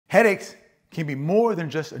Headaches can be more than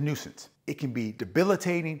just a nuisance. It can be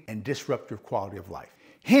debilitating and disrupt your quality of life.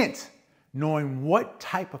 Hence, knowing what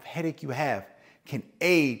type of headache you have can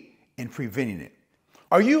aid in preventing it.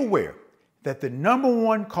 Are you aware that the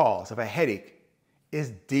 #1 cause of a headache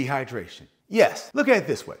is dehydration? Yes, look at it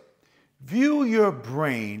this way. View your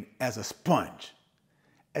brain as a sponge.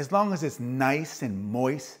 As long as it's nice and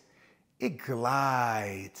moist, it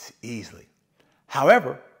glides easily.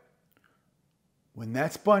 However, when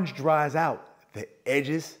that sponge dries out, the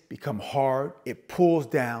edges become hard, it pulls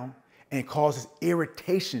down, and it causes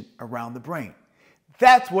irritation around the brain.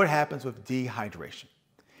 That's what happens with dehydration.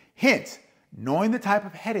 Hence, knowing the type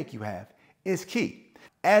of headache you have is key.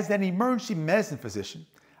 As an emergency medicine physician,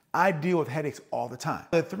 I deal with headaches all the time.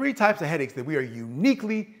 There are 3 types of headaches that we are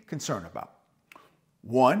uniquely concerned about.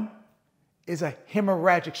 One is a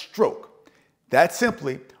hemorrhagic stroke. That's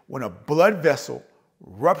simply when a blood vessel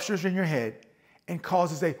ruptures in your head and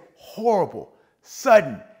causes a horrible,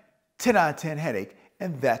 sudden 10 out of 10 headache,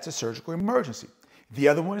 and that's a surgical emergency. The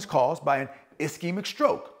other one is caused by an ischemic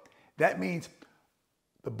stroke. That means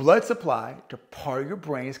the blood supply to part of your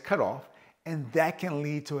brain is cut off, and that can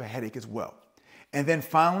lead to a headache as well. And then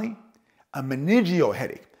finally, a meningeal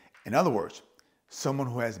headache. In other words, someone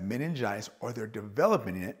who has meningitis or they're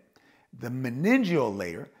developing it, the meningeal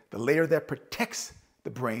layer, the layer that protects the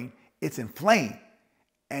brain, it's inflamed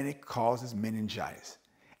and it causes meningitis.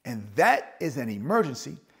 And that is an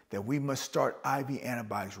emergency that we must start IV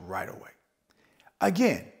antibiotics right away.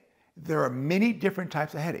 Again, there are many different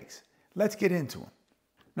types of headaches. Let's get into them.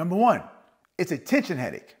 #1, it's a tension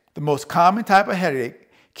headache. The most common type of headache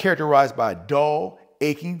characterized by a dull,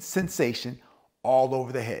 aching sensation all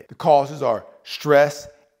over the head. The causes are stress,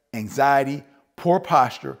 anxiety, poor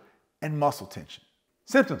posture, and muscle tension.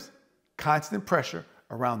 Symptoms: constant pressure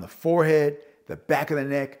around the forehead, the back of the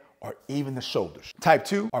neck, or even the shoulders. Type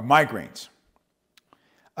 2 are migraines.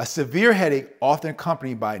 A severe headache often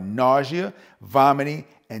accompanied by nausea, vomiting,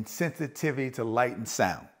 and sensitivity to light and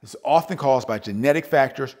sound. It's often caused by genetic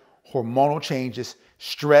factors, hormonal changes,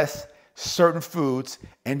 stress, certain foods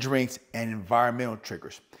and drinks, and environmental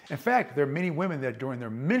triggers. In fact, there are many women that during their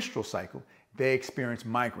menstrual cycle, they experience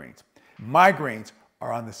migraines. Migraines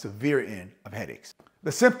are on the severe end of headaches.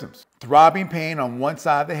 The symptoms: throbbing pain on one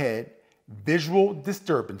side of the head, visual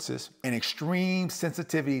disturbances, and extreme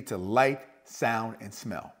sensitivity to light, sound, and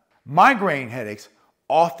smell. Migraine headaches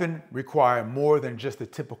often require more than just the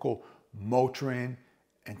typical Motrin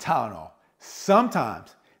and Tylenol.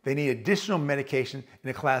 Sometimes they need additional medication in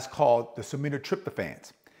a class called the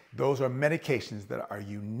somatotryptophan. Those are medications that are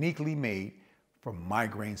uniquely made for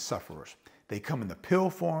migraine sufferers. They come in the pill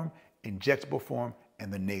form, injectable form,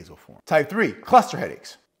 and the nasal form. Type 3, cluster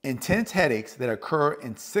headaches. Intense headaches that occur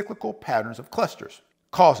in cyclical patterns of clusters.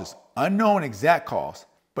 Causes: unknown exact cause,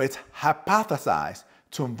 but it's hypothesized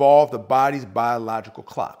to involve the body's biological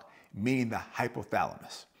clock, meaning the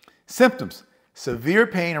hypothalamus. Symptoms: severe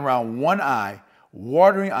pain around one eye,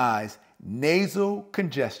 watering eyes, nasal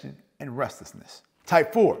congestion, and restlessness.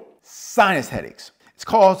 Type 4, sinus headaches. It's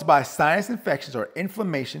caused by sinus infections or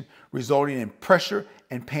inflammation resulting in pressure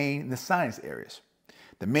and pain in the sinus areas.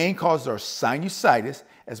 The main causes are sinusitis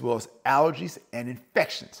as well as allergies and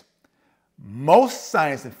infections. Most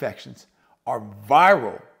sinus infections are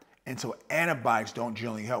viral, and so antibiotics don't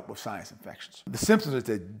generally help with sinus infections. The symptoms are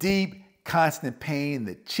the deep, constant pain in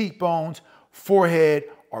the cheekbones, forehead,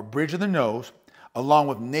 or bridge of the nose, along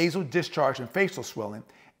with nasal discharge and facial swelling,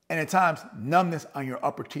 and at times numbness on your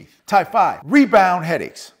upper teeth. Type 5, rebound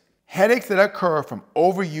headaches. Headaches that occur from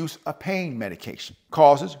overuse of pain medication.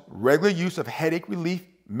 Causes: regular use of headache relief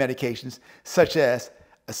medications such as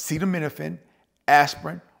acetaminophen,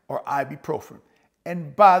 aspirin, or ibuprofen.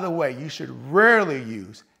 And by the way, you should rarely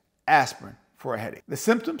use aspirin for a headache. The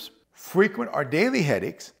symptoms: frequent or daily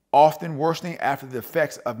headaches, often worsening after the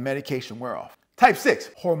effects of medication wear off. Type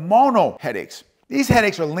 6, hormonal headaches. These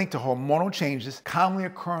headaches are linked to hormonal changes commonly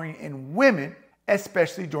occurring in women,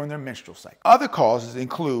 especially during their menstrual cycle. Other causes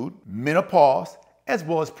include menopause as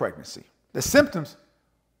well as pregnancy. The symptoms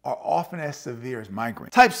are often as severe as migraine.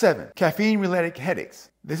 Type 7, caffeine-related headaches.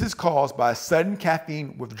 This is caused by sudden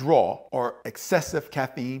caffeine withdrawal or excessive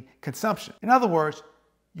caffeine consumption. In other words,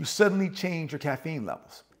 you suddenly change your caffeine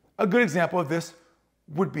levels. A good example of this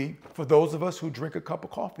would be for those of us who drink a cup of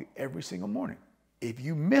coffee every single morning. If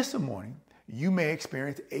you miss a morning, you may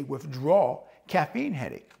experience a withdrawal caffeine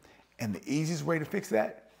headache. And the easiest way to fix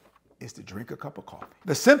that is to drink a cup of coffee.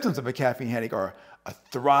 The symptoms of a caffeine headache are a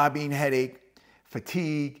throbbing headache,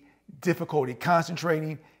 fatigue, difficulty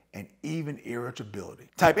concentrating, and even irritability.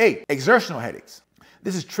 Type 8, exertional headaches.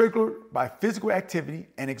 This is triggered by physical activity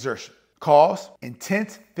and exertion. Cause: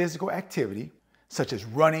 intense physical activity, such as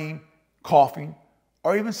running, coughing,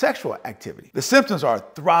 or even sexual activity. The symptoms are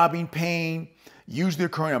throbbing pain, usually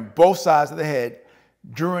occurring on both sides of the head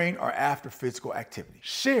during or after physical activity.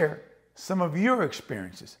 Share some of your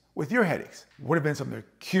experiences with your headaches. What have been some of the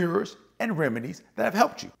cures and remedies that have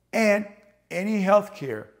helped you? And any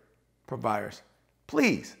healthcare providers,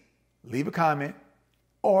 please leave a comment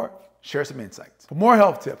or share some insights. For more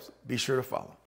health tips, be sure to follow.